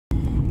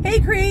Hey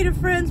creative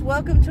friends,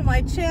 welcome to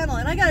my channel.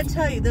 And I gotta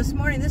tell you, this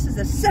morning, this is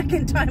the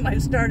second time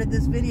I've started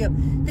this video.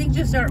 Things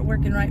just aren't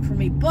working right for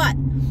me, but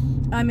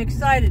I'm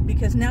excited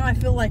because now I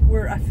feel like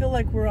we're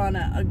on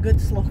a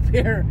good slope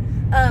here.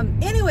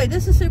 Anyway,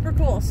 this is super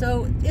cool.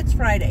 So it's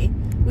Friday.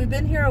 We've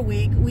been here a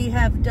week. We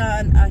have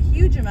done a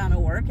huge amount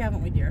of work,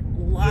 haven't we, dear?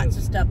 Lots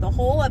of stuff. The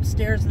whole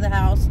upstairs of the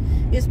house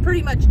is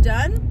pretty much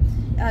done.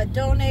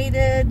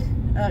 Donated,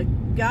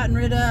 gotten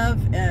rid of,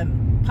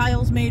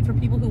 piles made for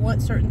people who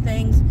want certain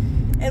things.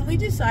 And we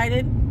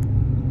decided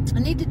I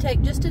need to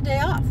take just a day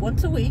off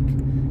once a week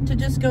to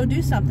just go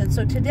do something.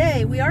 So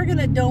today we are going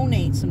to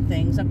donate some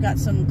things. I've got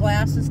some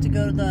glasses to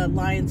go to the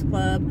Lions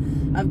Club.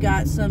 I've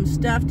got some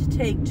stuff to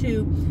take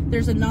to,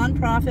 there's a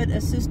nonprofit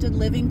assisted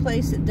living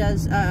place that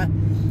does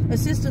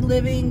assisted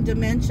living,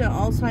 dementia,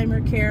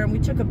 Alzheimer care. And we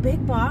took a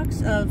big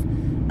box of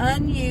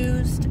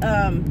unused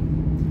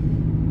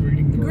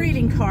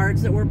greeting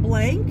cards that were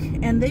blank,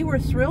 and they were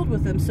thrilled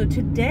with them. So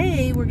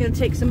today we're going to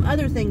take some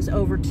other things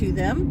over to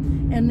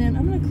them, and then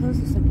I'm going to close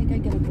this. I think I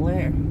get a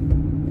glare.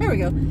 There we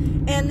go.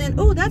 And then,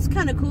 oh, that's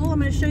kind of cool. I'm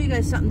going to show you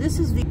guys something. This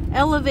is the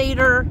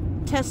elevator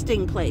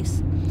testing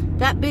place.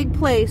 That big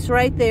place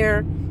right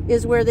there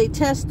is where they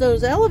test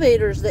those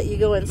elevators that you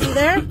go in. See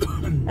there?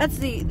 That's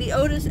the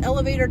Otis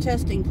elevator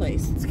testing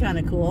place. It's kind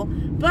of cool.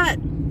 But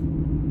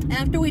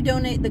after we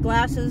donate the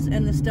glasses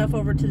and the stuff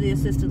over to the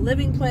assisted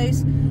living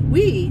place,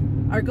 we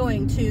are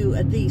going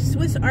to the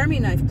Swiss Army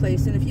knife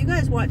place. And if you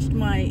guys watched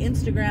my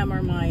Instagram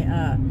or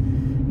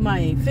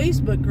my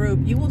Facebook group,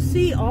 you will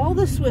see all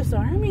the Swiss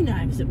Army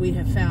knives that we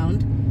have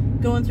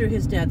found going through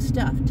his dad's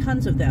stuff.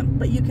 Tons of them,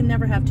 but you can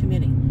never have too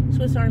many.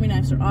 Swiss Army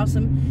knives are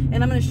awesome.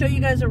 And I'm going to show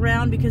you guys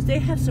around because they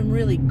have some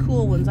really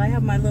cool ones. I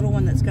have my little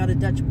one that's got a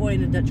Dutch boy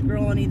and a Dutch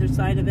girl on either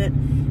side of it.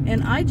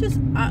 And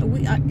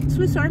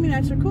Swiss Army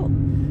knives are cool.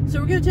 So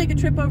we're going to take a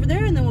trip over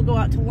there, and then we'll go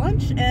out to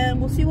lunch,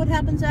 and we'll see what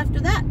happens after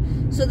that.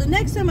 So the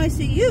next time I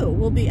see you,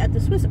 we'll be at the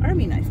Swiss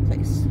Army knife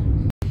place.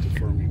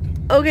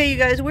 Okay, you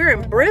guys, we're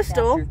in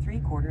Bristol. Look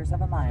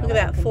at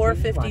that,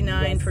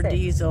 $4.59 for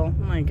diesel.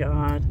 Oh my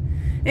God.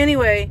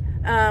 Anyway,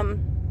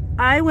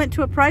 I went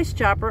to a Price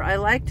Chopper. I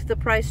liked the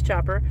Price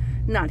Chopper.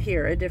 Not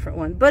here, a different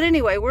one. But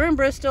anyway, we're in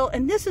Bristol,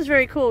 and this is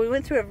very cool. We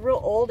went through a real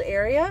old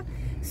area.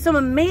 Some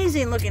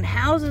amazing looking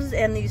houses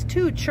and these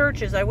two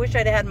churches. I wish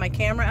I'd had my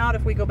camera out.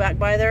 If we go back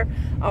by there,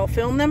 I'll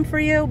film them for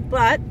you.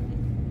 But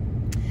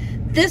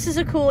this is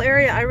a cool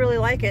area. I really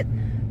like it.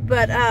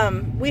 But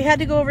we had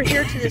to go over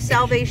here to the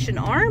Salvation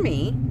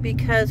Army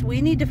because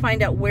we need to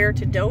find out where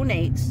to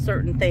donate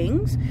certain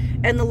things.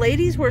 And the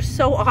ladies were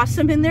so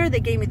awesome in there. They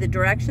gave me the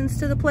directions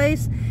to the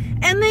place,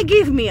 and they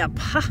gave me a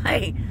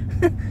pie.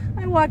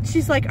 I walked,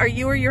 she's like, are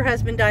you or your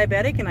husband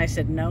diabetic? And I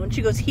said, no. And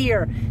she goes,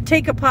 here,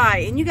 take a pie.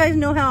 And you guys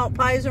know how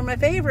pies are my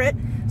favorite.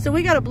 So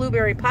we got a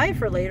blueberry pie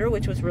for later,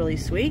 which was really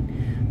sweet.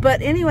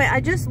 But anyway, I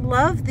just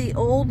love the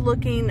old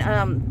looking,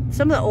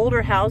 some of the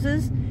older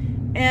houses.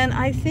 And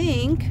I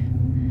think,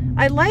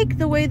 I like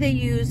the way they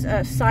use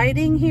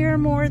siding here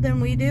more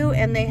than we do.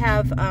 And they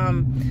have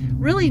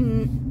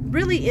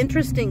really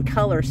interesting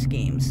color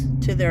schemes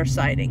to their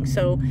siding.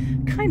 So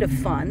kind of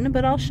fun,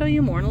 but I'll show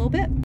you more in a little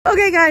bit.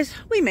 Okay guys,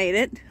 we made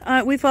it.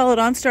 We followed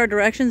OnStar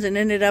directions and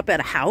ended up at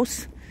a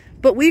house,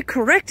 but we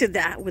corrected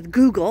that with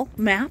Google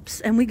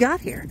Maps and we got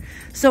here.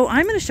 So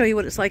I'm going to show you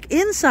what it's like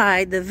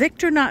inside the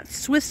Victorinox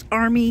Swiss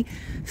Army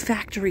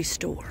factory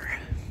store.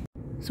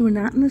 So we're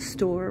not in the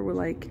store, we're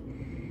like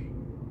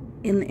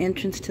in the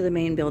entrance to the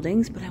main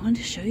buildings, but I wanted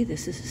to show you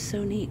this. This is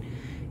so neat.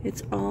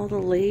 It's all the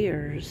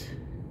layers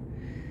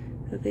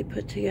that they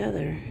put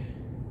together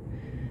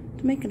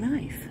to make a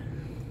knife.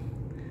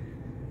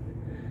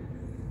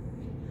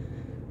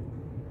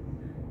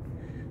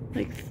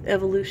 Like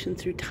evolution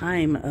through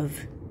time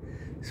of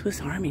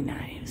Swiss Army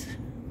knives.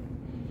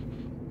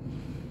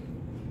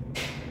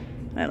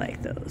 I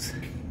like those.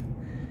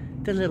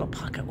 The little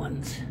pocket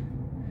ones.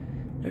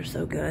 They're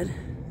so good.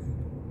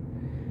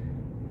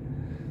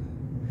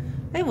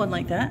 I have one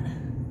like that.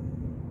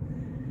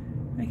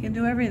 I can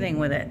do everything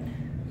with it.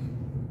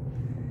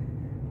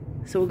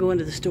 So we'll go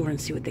into the store and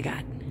see what they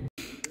got.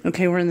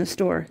 Okay, we're in the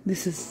store.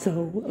 This is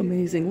so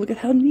amazing. Look at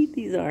how neat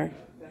these are.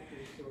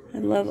 I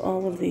love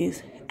all of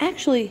these.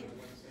 Actually,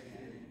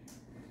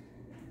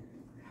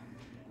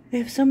 they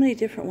have so many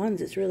different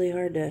ones, it's really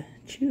hard to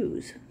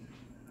choose.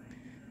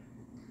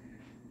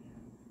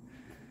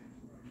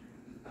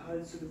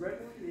 I'll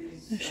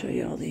show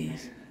you all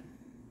these.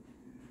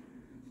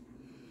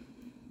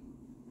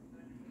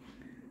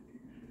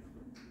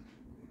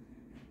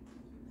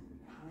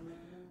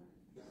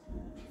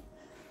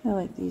 I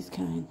like these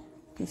kind,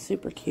 the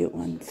super cute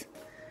ones.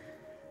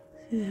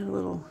 See, they have a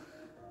little...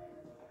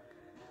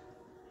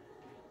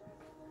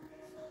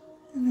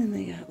 And then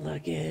they got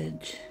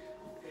luggage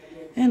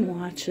and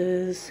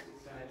watches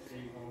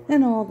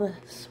and all the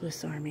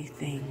Swiss Army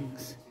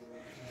things.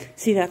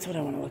 See, that's what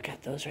I want to look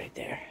at, those right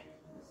there.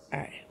 All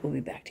right, we'll be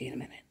back to you in a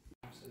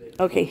minute.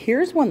 Okay,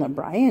 here's one that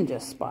Brian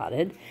just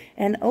spotted.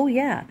 And oh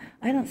yeah,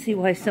 I don't see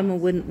why someone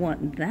wouldn't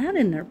want that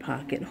in their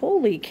pocket.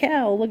 Holy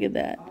cow, look at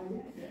that.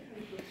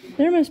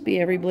 There must be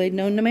every blade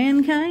known to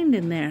mankind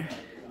in there.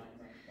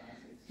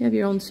 You have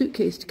your own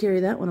suitcase to carry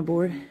that one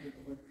aboard.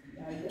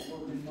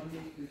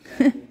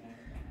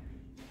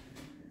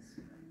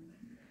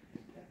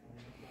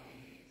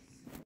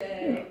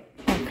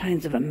 All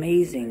kinds of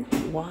amazing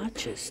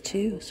watches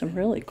too. Some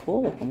really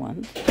cool looking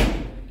ones.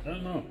 I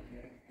don't know.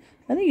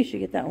 I think you should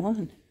get that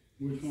one.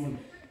 Which one?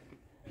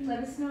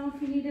 Let us know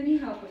if you need any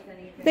help with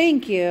anything.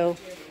 Thank you.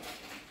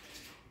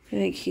 I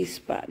think he's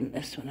spotting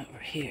this one over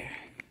here.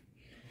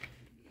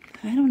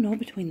 I don't know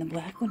between the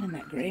black one and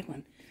that gray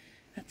one.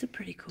 That's a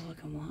pretty cool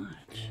looking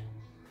watch.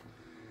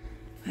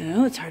 I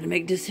know it's hard to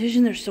make a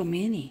decision. There's so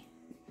many.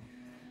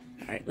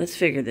 All right, let's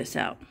figure this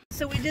out.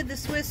 So we did the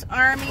Swiss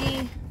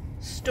Army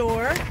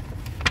store.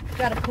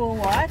 Got a cool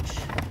watch.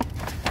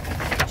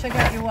 Check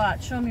out your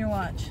watch. Show them your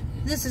watch.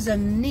 This is a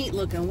neat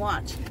looking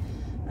watch.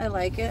 I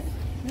like it.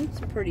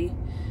 It's pretty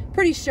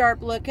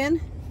sharp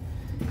looking.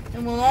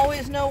 And we'll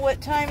always know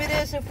what time it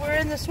is if we're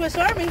in the Swiss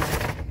Army.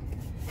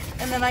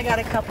 And then I got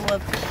a couple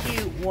of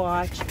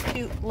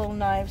cute little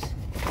knives.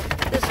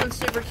 This one's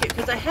super cute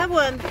because I have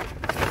one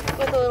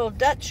with a little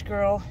Dutch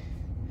girl.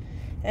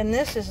 And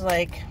this is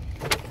like,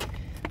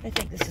 I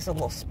think this is a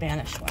little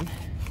Spanish one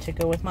to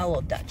go with my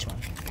little Dutch one.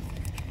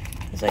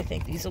 Because I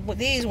think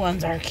these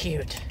ones are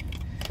cute.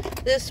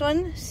 This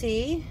one,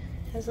 see,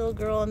 has a little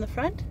girl on the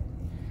front.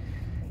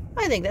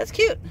 I think that's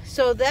cute.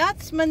 So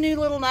that's my new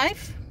little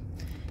knife.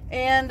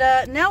 And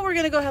now we're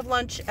going to go have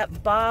lunch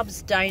at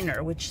Bob's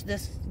Diner, which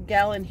this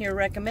gal in here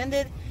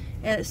recommended.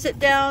 And sit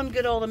down,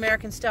 good old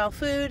American style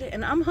food.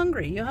 And I'm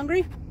hungry. You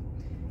hungry?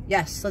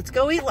 Yes, let's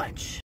go eat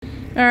lunch.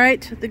 All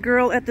right, the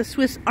girl at the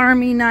Swiss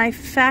Army Knife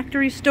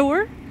Factory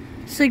store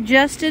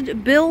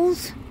suggested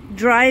Bill's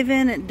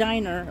Drive-In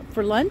Diner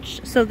for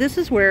lunch. So this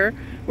is where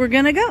we're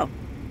going to go.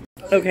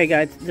 Okay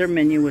guys, their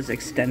menu was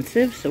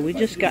extensive, so we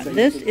just got,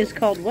 this is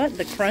called what?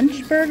 The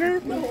Crunch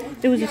Burger?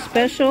 It was a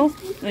special,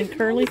 and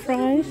curly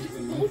fries.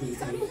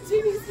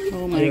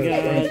 Oh my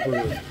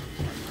god.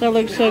 That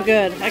looks so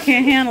good. I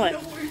can't handle it.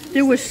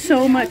 There was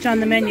so much on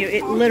the menu.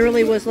 It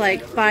literally was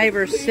like 5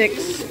 or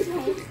 6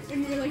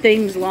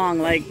 things long,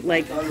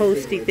 like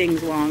posty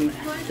things long.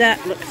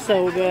 That looks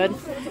so good.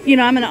 You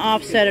know, I'm going to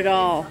offset it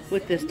all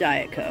with this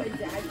Diet Coke.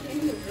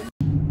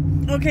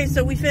 Okay,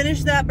 so we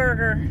finished that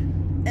burger.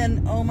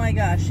 And oh my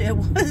gosh, it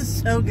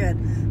was so good.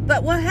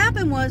 But what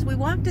happened was we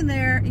walked in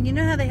there, and you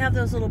know how they have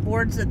those little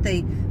boards that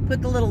they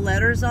put the little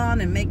letters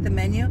on and make the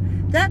menu?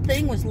 That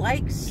thing was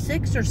like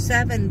 6 or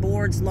 7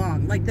 boards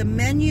long. Like the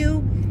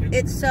menu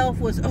itself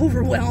was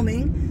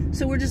overwhelming.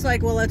 So we're just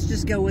like, well, let's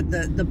just go with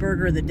the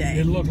burger of the day.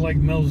 It looked like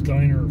Mel's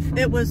Diner.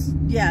 It was,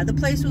 yeah, the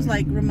place was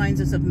like, reminds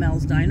us of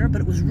Mel's Diner,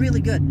 but it was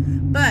really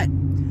good. But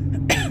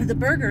the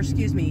burger,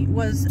 excuse me,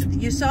 was,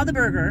 you saw the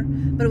burger,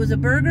 but it was a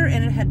burger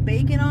and it had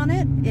bacon on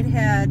it. It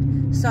had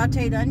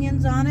sauteed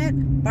onions on it,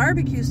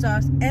 barbecue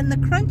sauce, and the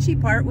crunchy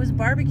part was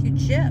barbecue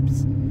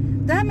chips.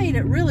 That made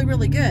it really,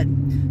 really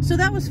good. So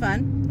that was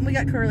fun. We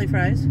got curly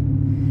fries.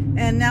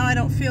 And now I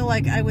don't feel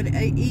like I would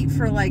eat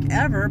for like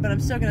ever, but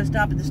I'm still going to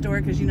stop at the store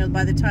because, you know,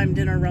 by the time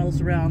dinner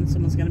rolls around,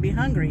 someone's going to be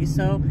hungry.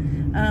 So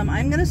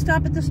I'm going to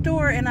stop at the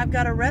store, and I've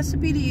got a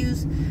recipe to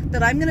use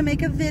that I'm going to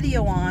make a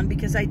video on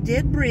because I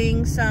did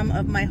bring some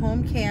of my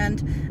home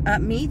canned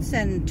meats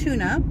and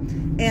tuna.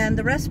 And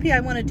the recipe I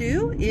want to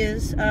do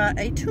is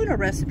a tuna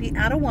recipe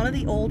out of one of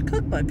the old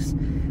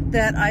cookbooks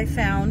that I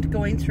found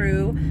going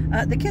through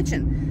the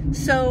kitchen.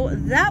 So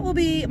that will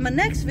be my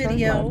next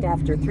video. Turn left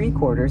after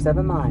 3/4 of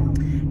a mile.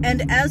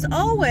 And as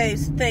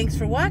always, thanks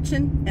for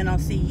watching, and I'll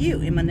see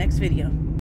you in my next video.